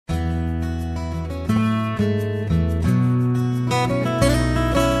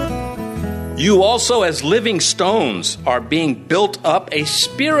You also, as living stones, are being built up a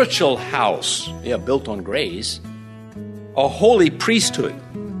spiritual house, built on grace, a holy priesthood,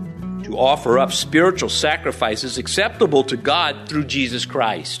 to offer up spiritual sacrifices acceptable to God through Jesus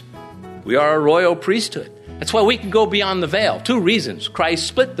Christ. We are a royal priesthood. That's why we can go beyond the veil. 2 reasons. Christ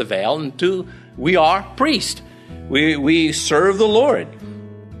split the veil, and 2, we are priests. We serve the Lord.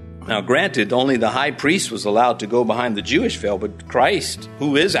 Now, granted, only the high priest was allowed to go behind the Jewish veil, but Christ,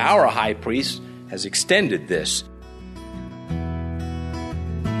 who is our high priest, has extended this.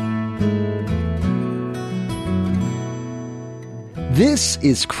 This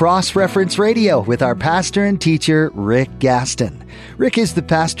is Cross-Reference Radio with our pastor and teacher, Rick Gaston. Rick is the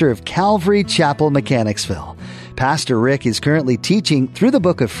pastor of Calvary Chapel, Mechanicsville. Pastor Rick is currently teaching through the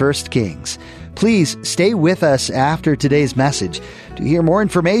book of 1 Kings. Please stay with us after today's message to hear more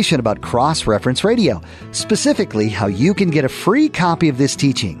information about Cross-Reference Radio, specifically how you can get a free copy of this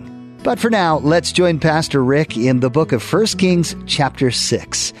teaching. But for now, let's join Pastor Rick in the book of 1 Kings chapter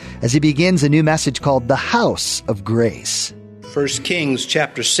 6 as he begins a new message called The House of Grace. 1 Kings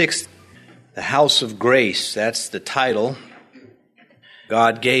chapter 6, The House of Grace, that's the title.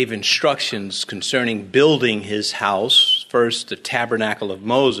 God gave instructions concerning building his house. First, the tabernacle of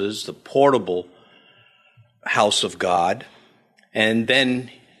Moses, the portable house of God. And then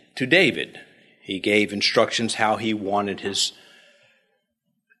to David, he gave instructions how he wanted his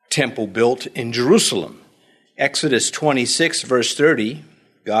temple built in Jerusalem. Exodus 26, verse 30,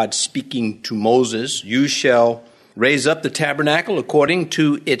 God speaking to Moses, "You shall raise up the tabernacle according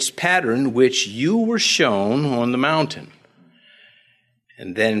to its pattern which you were shown on the mountain."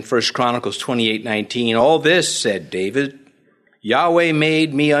 And then 1 Chronicles 28:19, "All this," said David, "Yahweh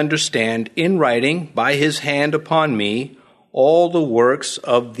made me understand in writing by his hand upon me all the works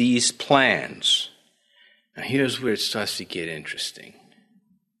of these plans." Now here's where it starts to get interesting.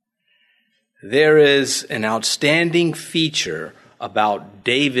 There is an outstanding feature about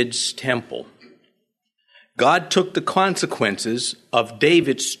David's temple. God took the consequences of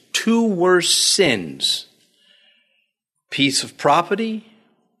David's 2 worst sins: piece of property,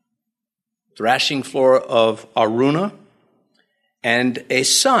 thrashing floor of Araunah, and a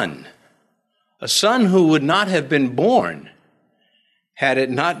son who would not have been born had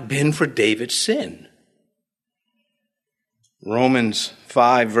it not been for David's sin. Romans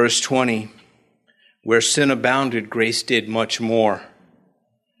 5, verse 20, "Where sin abounded, grace did much more."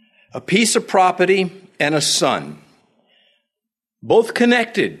 A piece of property and a son, both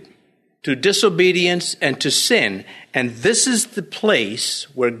connected to disobedience and to sin. And this is the place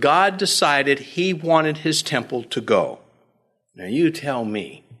where God decided he wanted his temple to go. Now you tell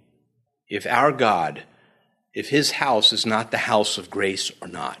me, if our God, if his house is not the house of grace or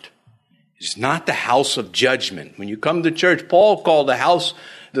not. It's not the house of judgment. When you come to church, Paul called the house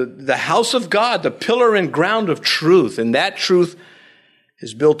of God, the pillar and ground of truth. And that truth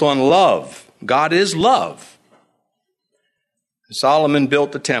is built on love. God is love. Solomon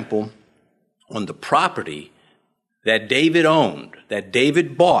built the temple on the property that David owned, that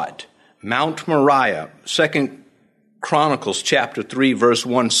David bought, Mount Moriah. 2 Chronicles chapter 3, verse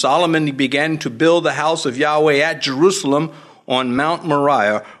 1, "Solomon began to build the house of Yahweh at Jerusalem on Mount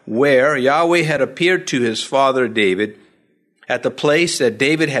Moriah, where Yahweh had appeared to his father David, at the place that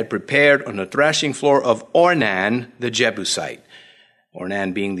David had prepared on the thrashing floor of Ornan the Jebusite."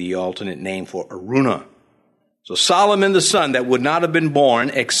 Ornan being the alternate name for Araunah. So Solomon the son that would not have been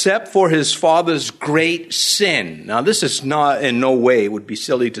born except for his father's great sin. Now this is not, in no way, it would be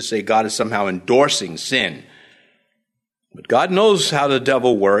silly to say God is somehow endorsing sin. But God knows how the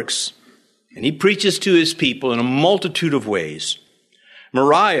devil works, and he preaches to his people in a multitude of ways.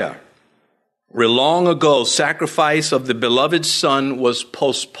 Moriah, where long ago sacrifice of the beloved son was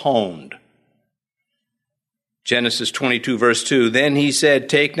postponed. Genesis 22, verse 2, "Then he said,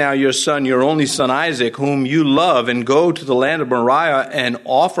 Take now your son, your only son Isaac, whom you love, and go to the land of Moriah and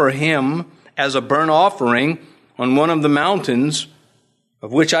offer him as a burnt offering on one of the mountains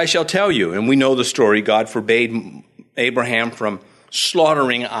of which I shall tell you." And we know the story. God forbade Abraham from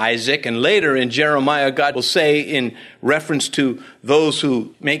slaughtering Isaac. And later in Jeremiah, God will say, in reference to those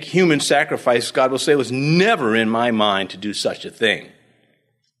who make human sacrifice, God will say, "It was never in my mind to do such a thing."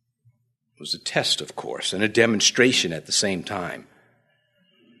 It was a test, of course, and a demonstration at the same time.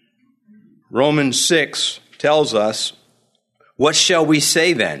 Romans 6 tells us, "What shall we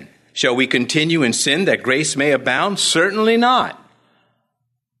say then? Shall we continue in sin that grace may abound? Certainly not."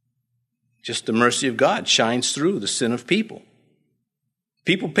 Just the mercy of God shines through the sin of people.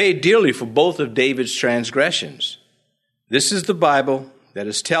 People paid dearly for both of David's transgressions. This is the Bible that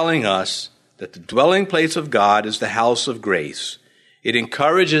is telling us that the dwelling place of God is the house of grace. It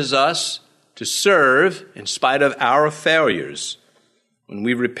encourages us to serve in spite of our failures. When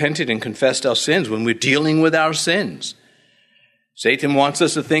we repented and confessed our sins, when we're dealing with our sins. Satan wants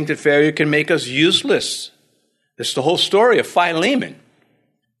us to think that failure can make us useless. That's the whole story of Philemon.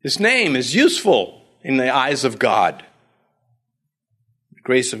 His name is useful in the eyes of God. The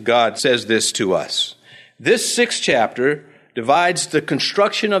grace of God says this to us. This 6th chapter divides the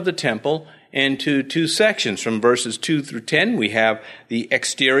construction of the temple into 2 sections. From verses 2 through 10, we have the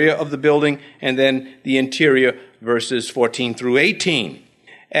exterior of the building, and then the interior, verses 14 through 18.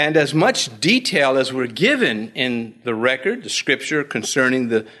 And as much detail as we're given in the record, the scripture concerning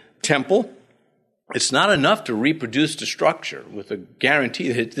the temple, it's not enough to reproduce the structure with a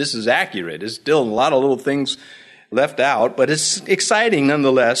guarantee that this is accurate. There's still a lot of little things left out, but it's exciting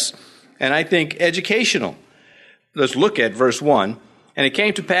nonetheless, and I think educational. Let's look at verse 1. And it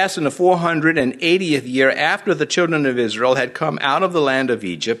came to pass in the 480th year after the children of Israel had come out of the land of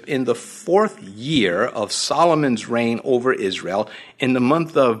Egypt, in the 4th year of Solomon's reign over Israel, in the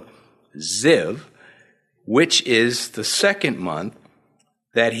month of Ziv, which is the 2nd month,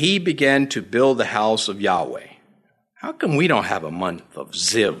 that he began to build the house of Yahweh. How come we don't have a month of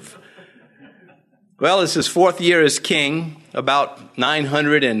Ziv? Well, it's his 4th year as king, about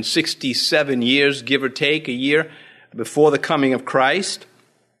 967 years, give or take, a year before the coming of Christ.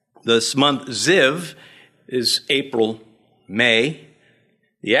 This month, Ziv, is April, May.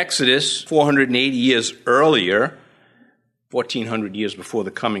 The Exodus, 480 years earlier, 1,400 years before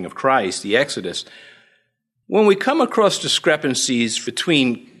the coming of Christ, the Exodus. When we come across discrepancies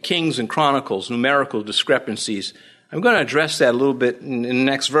between Kings and Chronicles, numerical discrepancies, I'm going to address that a little bit in the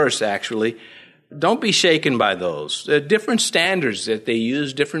next verse, actually. Don't be shaken by those. There are different standards that they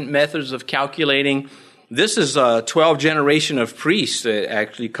use, different methods of calculating. This is a 12th generation of priests that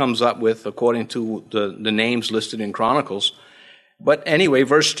actually comes up with, according to the names listed in Chronicles. But anyway,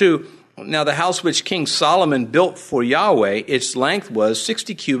 verse 2, now the house which King Solomon built for Yahweh, its length was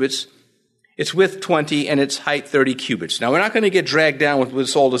 60 cubits, its width 20, and its height 30 cubits. Now, we're not going to get dragged down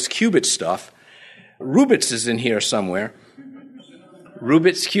with all this cubit stuff. Rubits is in here somewhere.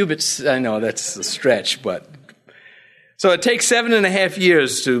 Rubits, cubits, I know that's a stretch, but... So it takes 7.5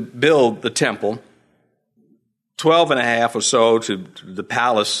 years to build the temple. 12.5 or so to the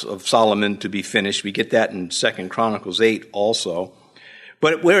palace of Solomon to be finished. We get that in 2 Chronicles 8 also.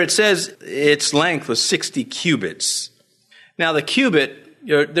 But where it says its length was 60 cubits. Now the cubit,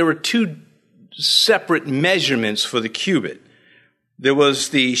 there were 2 separate measurements for the cubit. There was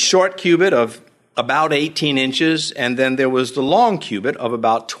the short cubit of about 18 inches, and then there was the long cubit of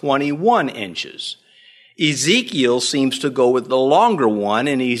about 21 inches. Ezekiel seems to go with the longer one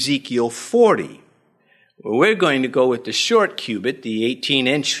in Ezekiel 40. We're going to go with the short cubit, the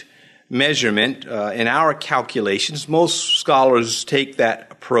 18-inch measurement in our calculations. Most scholars take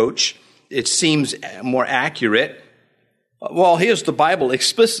that approach. It seems more accurate. Well, here's the Bible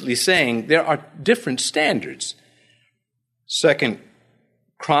explicitly saying there are different standards. 2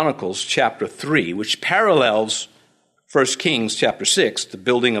 Chronicles chapter 3, which parallels 1 Kings chapter 6, the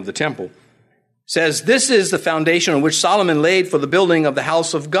building of the temple, says, "This is the foundation on which Solomon laid for the building of the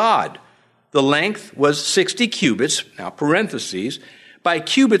house of God. The length was 60 cubits, now parentheses, by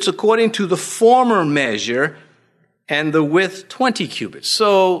cubits according to the former measure, and the width 20 cubits.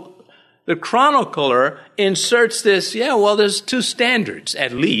 So the chronicler inserts this, there's 2 standards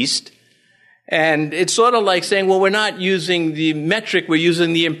at least. And it's sort of like saying, we're not using the metric, we're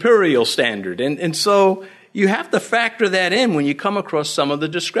using the imperial standard. And so you have to factor that in when you come across some of the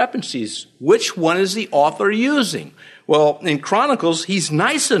discrepancies. Which one is the author using? Well, in Chronicles, he's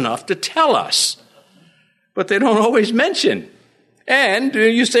nice enough to tell us, but they don't always mention. And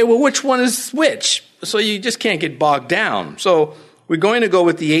you say, well, which one is which? So you just can't get bogged down. So we're going to go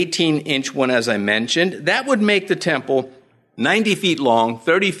with the 18-inch one, as I mentioned. That would make the temple 90 feet long,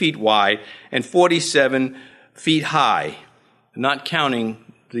 30 feet wide, and 47 feet high, not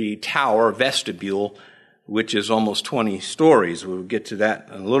counting the tower vestibule, which is almost 20 stories. We'll get to that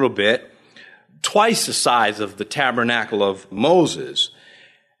in a little bit. Twice the size of the tabernacle of Moses.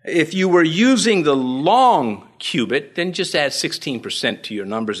 If you were using the long cubit, then just add 16% to your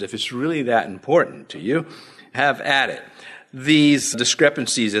numbers. If it's really that important to you, have at it. These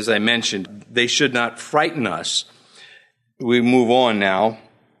discrepancies, as I mentioned, they should not frighten us. We move on now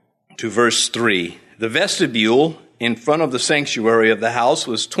to verse 3. The vestibule in front of the sanctuary of the house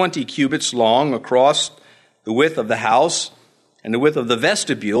was 20 cubits long across the width of the house, and the width of the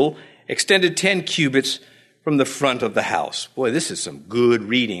vestibule extended 10 cubits from the front of the house. Boy, this is some good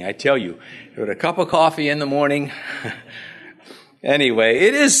reading, I tell you. With a cup of coffee in the morning. Anyway,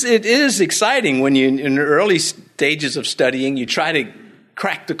 it is exciting when you, in the early stages of studying, you try to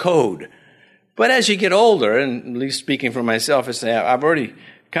crack the code. But as you get older, and at least speaking for myself, I've already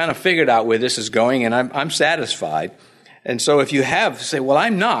kind of figured out where this is going, and I'm satisfied. And so if you say, well,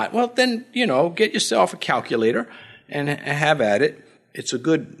 I'm not, well, then, get yourself a calculator and have at it. It's a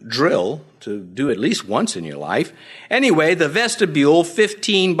good drill to do at least once in your life. Anyway, the vestibule,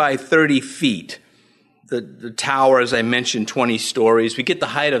 15 by 30 feet. The tower, as I mentioned, 20 stories. We get the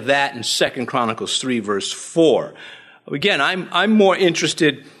height of that in 2 Chronicles 3, verse 4. Again, I'm more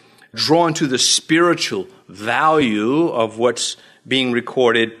interested, drawn to the spiritual value of what's being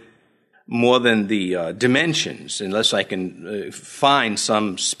recorded more than the dimensions, unless I can find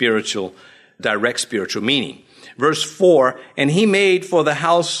some direct spiritual meaning. Verse 4, and he made for the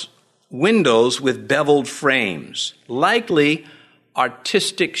house windows with beveled frames, likely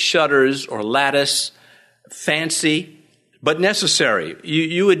artistic shutters or lattice, fancy, but necessary.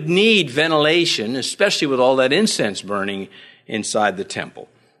 You would need ventilation, especially with all that incense burning inside the temple.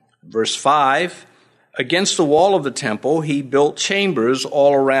 Verse 5, against the wall of the temple, he built chambers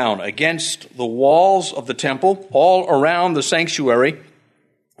all around. Against the walls of the temple, all around the sanctuary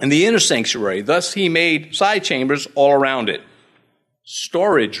and the inner sanctuary. Thus he made side chambers all around it.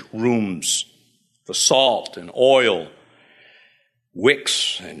 Storage rooms for salt and oil,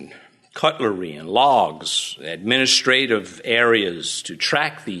 wicks and cutlery and logs, administrative areas to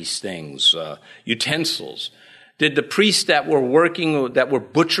track these things, utensils. Did the priests that were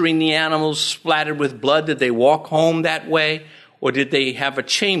butchering the animals splattered with blood, did they walk home that way? Or did they have a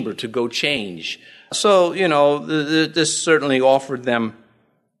chamber to go change? So, this certainly offered them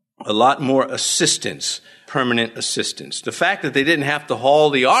a lot more assistance, permanent assistance. The fact that they didn't have to haul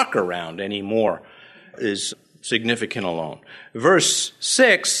the ark around anymore is significant alone. Verse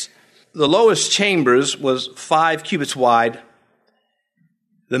 6, the lowest chambers was 5 cubits wide,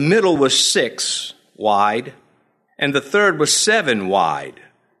 the middle was 6 wide, and the third was 7 wide.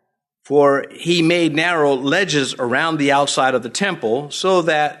 For he made narrow ledges around the outside of the temple so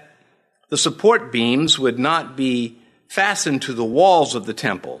that the support beams would not be fastened to the walls of the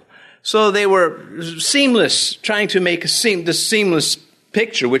temple. So they were seamless, trying to make this seamless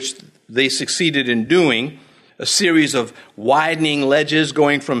picture, which they succeeded in doing. A series of widening ledges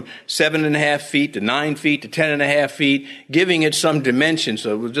going from 7.5 feet to 9 feet to 10.5 feet, giving it some dimension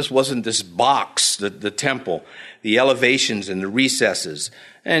so it just wasn't this box, the temple, the elevations and the recesses.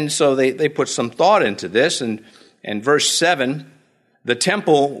 And so they put some thought into this. And verse 7, the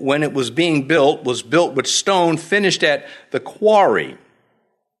temple, when it was being built, was built with stone finished at the quarry,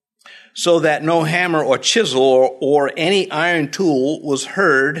 so that no hammer or chisel or any iron tool was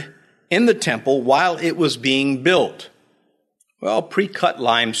heard in the temple while it was being built. Well, pre-cut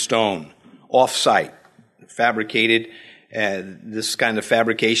limestone, off-site, fabricated. This kind of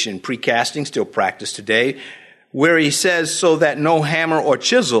fabrication, precasting, still practiced today, where he says, so that no hammer or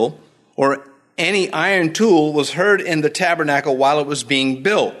chisel or any iron tool was heard in the tabernacle while it was being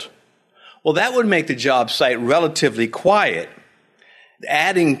built. Well, that would make the job site relatively quiet,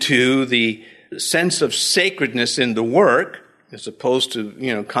 adding to the sense of sacredness in the work, as opposed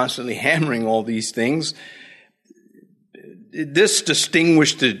to, constantly hammering all these things. This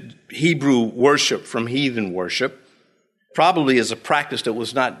distinguished the Hebrew worship from heathen worship, probably as a practice that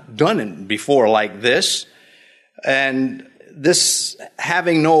was not done before like this. And this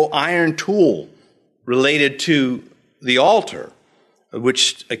having no iron tool related to the altar,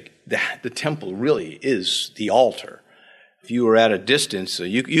 which the temple really is the altar. If you were at a distance,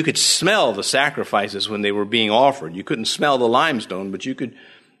 you could smell the sacrifices when they were being offered. You couldn't smell the limestone, but you could.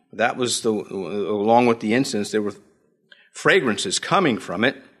 That was along with the incense, there were fragrances coming from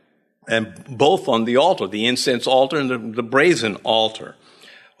it, and both on the altar, the incense altar and the brazen altar,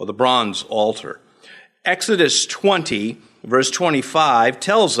 or the bronze altar. Exodus 20, verse 25,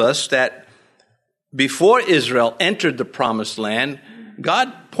 tells us that before Israel entered the promised land,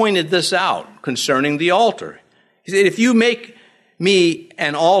 God pointed this out concerning the altar. He said, if you make me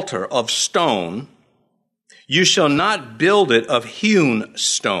an altar of stone, you shall not build it of hewn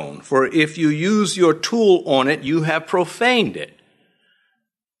stone, for if you use your tool on it, you have profaned it.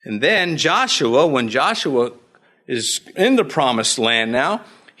 And then Joshua, when Joshua is in the promised land now,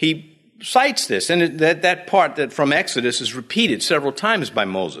 he cites this, and that part that from Exodus is repeated several times by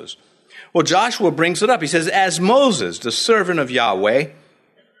Moses. Well, Joshua brings it up. He says, as Moses, the servant of Yahweh,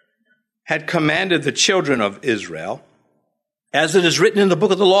 had commanded the children of Israel, as it is written in the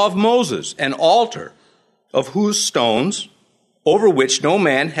book of the law of Moses, an altar of whose stones, over which no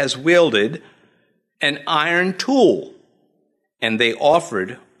man has wielded an iron tool. And they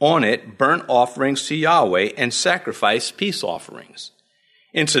offered on it burnt offerings to Yahweh and sacrificed peace offerings.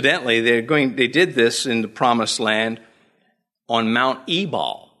 Incidentally, they did this in the promised land on Mount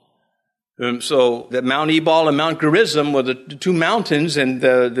Ebal. So that Mount Ebal and Mount Gerizim were the two mountains, and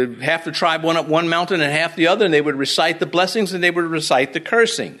half the tribe went up one mountain and half the other, and they would recite the blessings and they would recite the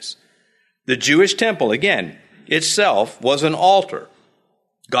cursings. The Jewish temple, again, itself was an altar.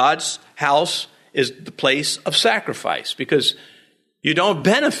 God's house is the place of sacrifice, because you don't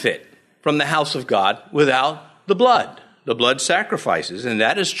benefit from the house of God without the blood sacrifices, and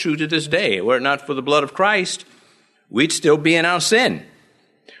that is true to this day. Were it not for the blood of Christ, we'd still be in our sin.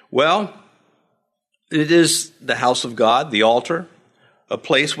 Well, it is the house of God, the altar, a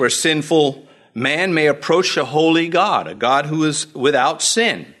place where sinful man may approach a holy God, a God who is without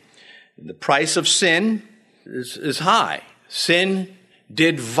sin. The price of sin is high. Sin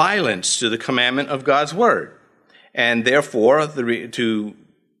did violence to the commandment of God's word. And therefore, to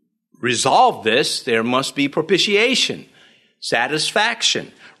resolve this, there must be propitiation,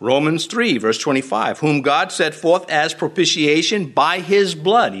 satisfaction. Romans 3, verse 25, whom God set forth as propitiation by his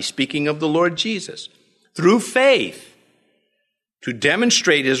blood. He's speaking of the Lord Jesus. Through faith, to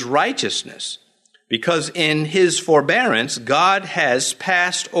demonstrate his righteousness, because in his forbearance, God has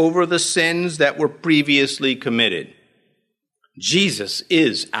passed over the sins that were previously committed. Jesus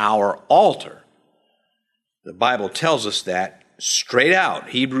is our altar. The Bible tells us that straight out.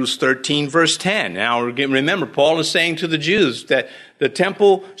 Hebrews 13, verse 10. Now, remember, Paul is saying to the Jews that the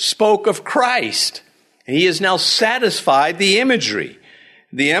temple spoke of Christ. And he has now satisfied the imagery,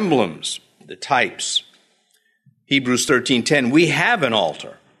 the emblems, the types. Hebrews 13:10, we have an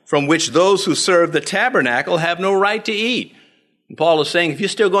altar from which those who serve the tabernacle have no right to eat. And Paul is saying, if you're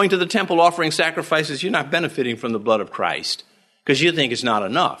still going to the temple offering sacrifices, you're not benefiting from the blood of Christ because you think it's not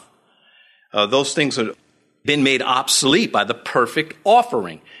enough. Those things have been made obsolete by the perfect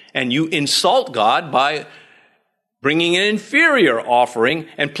offering. And you insult God by bringing an inferior offering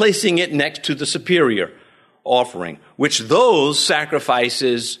and placing it next to the superior offering, which those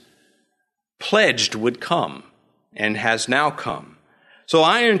sacrifices pledged would come and has now come. So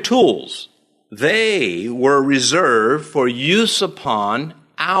iron tools, they were reserved for use upon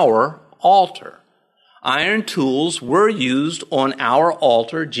our altar. Iron tools were used on our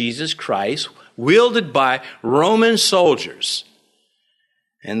altar, Jesus Christ, wielded by Roman soldiers.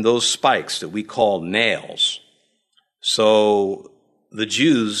 And those spikes that we call nails. So the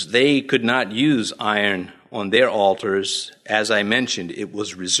Jews, they could not use iron on their altars. As I mentioned, it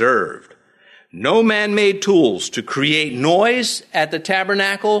was reserved. No man-made tools to create noise at the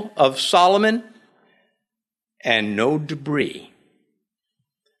tabernacle of Solomon, and no debris,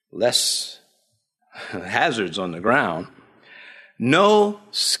 less hazards on the ground. No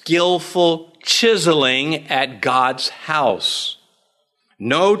skillful chiseling at God's house.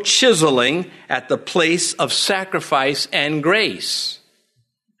 No chiseling at the place of sacrifice and grace.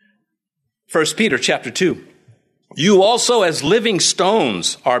 1 Peter chapter 2. You also, as living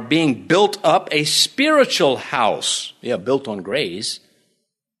stones, are being built up a spiritual house, built on grace,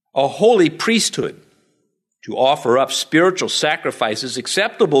 a holy priesthood, to offer up spiritual sacrifices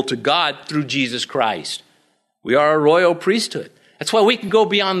acceptable to God through Jesus Christ. We are a royal priesthood. That's why we can go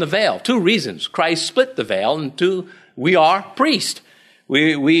beyond the veil. 2 reasons. Christ split the veil, and 2, we are priests.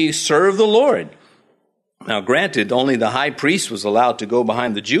 We serve the Lord. Now, granted, only the high priest was allowed to go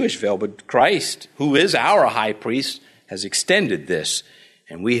behind the Jewish veil, but Christ, who is our high priest, has extended this,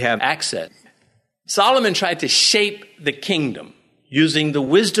 and we have access. Solomon tried to shape the kingdom using the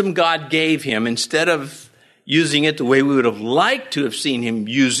wisdom God gave him instead of using it the way we would have liked to have seen him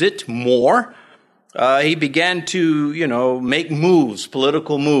use it more. He began to, make moves,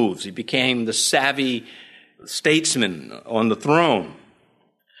 political moves. He became the savvy statesman on the throne.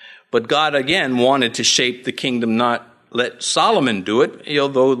 But God, again, wanted to shape the kingdom, not let Solomon do it,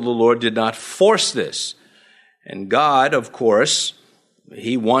 although the Lord did not force this. And God, of course,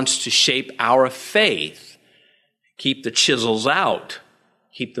 he wants to shape our faith, keep the chisels out,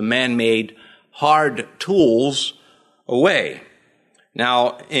 keep the man-made hard tools away.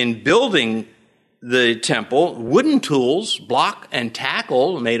 Now, in building the temple, wooden tools, block and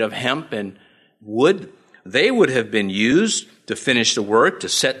tackle made of hemp and wood, they would have been used to finish the work, to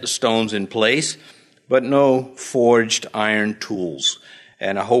set the stones in place, but no forged iron tools.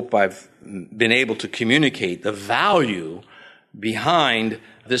 And I hope I've been able to communicate the value behind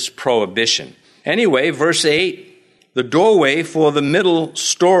this prohibition. Anyway, verse 8, the doorway for the middle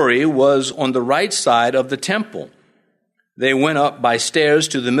story was on the right side of the temple. They went up by stairs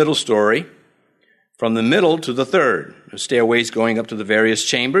to the middle story, from the middle to the third. The stairways going up to the various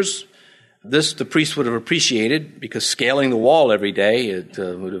chambers. This the priest would have appreciated, because scaling the wall every day, it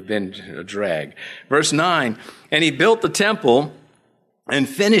would have been a drag. Verse 9, and he built the temple and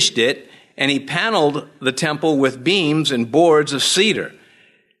finished it, and he paneled the temple with beams and boards of cedar.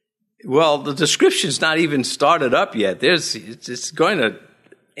 Well, the description's not even started up yet. It's going to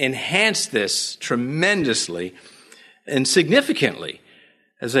enhance this tremendously and significantly.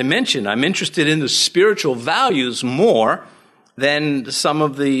 As I mentioned, I'm interested in the spiritual values more than some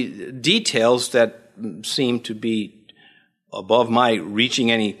of the details that seem to be above my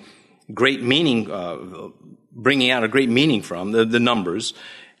reaching any great meaning, bringing out a great meaning from the numbers.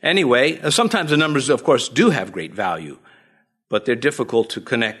 Anyway, sometimes the numbers, of course, do have great value, but they're difficult to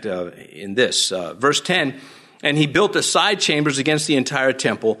connect in this. Verse 10, and he built the side chambers against the entire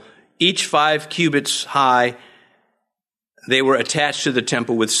temple, each 5 cubits high. They were attached to the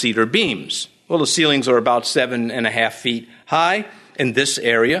temple with cedar beams. Well, the ceilings are about 7.5 feet high in this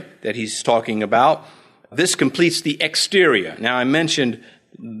area that he's talking about. This completes the exterior. Now, I mentioned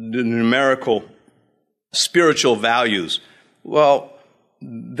the numerical spiritual values. Well,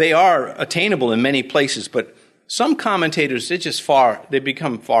 they are attainable in many places, but some commentators, they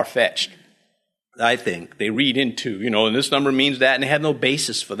become far-fetched, I think. They read into, and this number means that, and they have no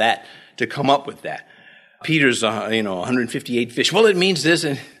basis for that to come up with that. Peter's, 158 fish. Well, it means this,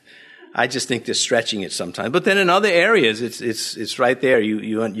 and I just think they're stretching it sometimes. But then in other areas, it's right there.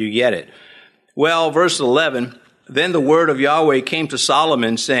 You get it. Well, verse 11, then the word of Yahweh came to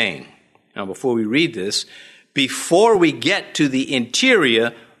Solomon saying, now before we read this, before we get to the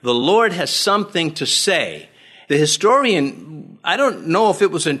interior, the Lord has something to say. The historian, I don't know if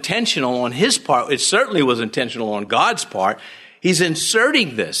it was intentional on his part. It certainly was intentional on God's part. He's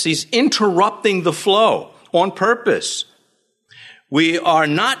inserting this. He's interrupting the flow on purpose. We are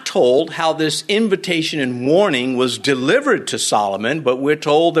not told how this invitation and warning was delivered to Solomon, but we're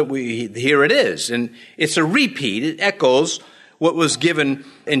told that here it is. And it's a repeat. It echoes what was given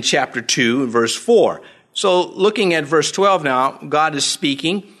in chapter 2, verse 4. So looking at verse 12 now, God is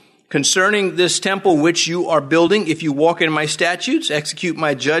speaking. Concerning this temple which you are building, if you walk in my statutes, execute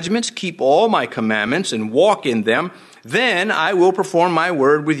my judgments, keep all my commandments, and walk in them, then I will perform my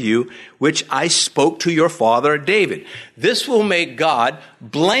word with you, which I spoke to your father David. This will make God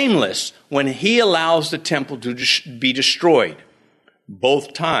blameless when he allows the temple to be destroyed,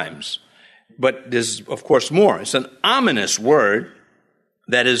 both times. But there's, of course, more. It's an ominous word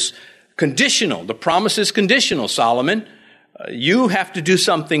that is conditional. The promise is conditional, Solomon. You have to do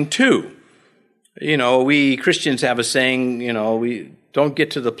something too. We Christians have a saying, we don't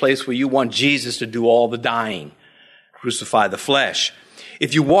get to the place where you want Jesus to do all the dying, crucify the flesh.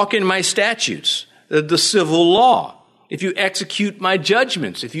 If you walk in my statutes, the civil law, if you execute my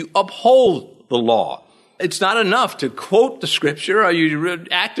judgments, if you uphold the law, it's not enough to quote the scripture. Are you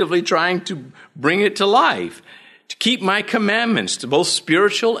actively trying to bring it to life? To keep my commandments, to both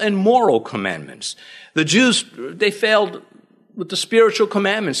spiritual and moral commandments. The Jews, they failed with the spiritual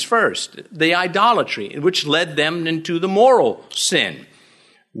commandments first, the idolatry, which led them into the moral sin.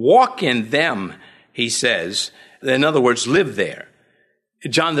 Walk in them, he says. In other words, live there.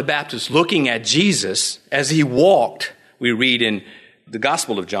 John the Baptist looking at Jesus as he walked, we read in the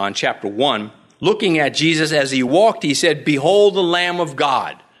Gospel of John, chapter 1, looking at Jesus as he walked, he said, behold the Lamb of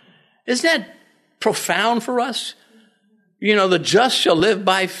God. Isn't that profound for us? The just shall live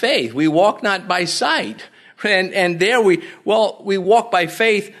by faith. We walk not by sight. And there we walk by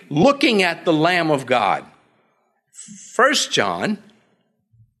faith looking at the Lamb of God. 1 John,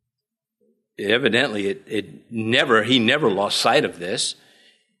 evidently he never lost sight of this.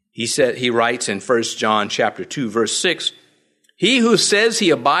 He writes in 1 John chapter 2, verse 6, he who says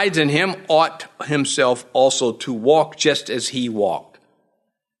he abides in him ought himself also to walk just as he walked.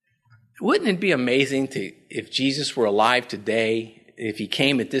 Wouldn't it be amazing if Jesus were alive today, if he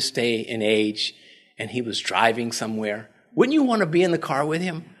came at this day and age, and he was driving somewhere? Wouldn't you want to be in the car with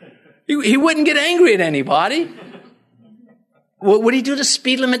him? He wouldn't get angry at anybody. Would he do the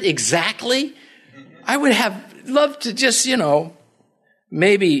speed limit exactly? I would have loved to just,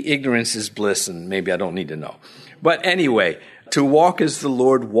 maybe ignorance is bliss and maybe I don't need to know. But anyway, to walk as the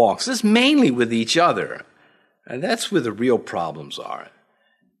Lord walks. This is mainly with each other. And that's where the real problems are.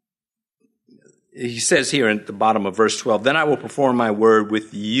 He says here at the bottom of verse 12, then I will perform my word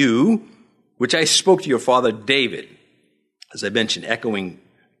with you, which I spoke to your father David, as I mentioned, echoing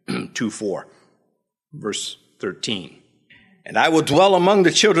 2:4, verse 13. And I will dwell among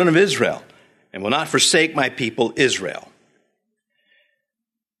the children of Israel, and will not forsake my people Israel.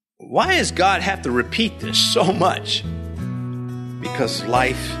 Why does God have to repeat this so much? Because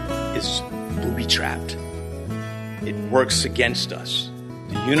life is booby-trapped. It works against us.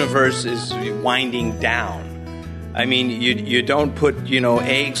 The universe is winding down. I mean, you don't put,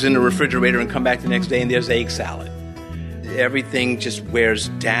 eggs in the refrigerator and come back the next day and there's egg salad. Everything just wears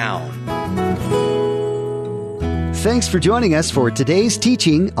down. Thanks for joining us for today's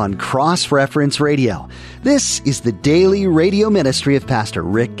teaching on Cross Reference Radio. This is the daily radio ministry of Pastor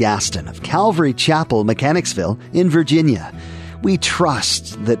Rick Gaston of Calvary Chapel, Mechanicsville in Virginia. We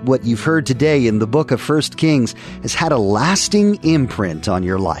trust that what you've heard today in the book of 1 Kings has had a lasting imprint on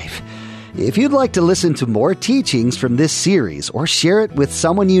your life. If you'd like to listen to more teachings from this series or share it with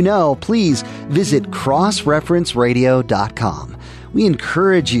someone you know, please visit crossreferenceradio.com. We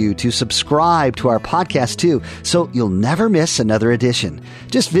encourage you to subscribe to our podcast too, so you'll never miss another edition.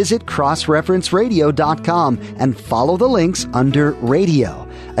 Just visit crossreferenceradio.com and follow the links under radio.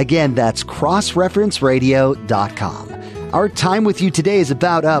 Again, that's crossreferenceradio.com. Our time with you today is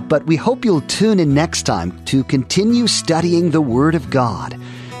about up, but we hope you'll tune in next time to continue studying the Word of God.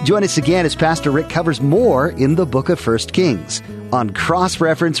 Join us again as Pastor Rick covers more in the book of 1 Kings on Cross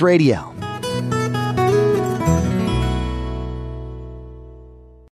Reference Radio.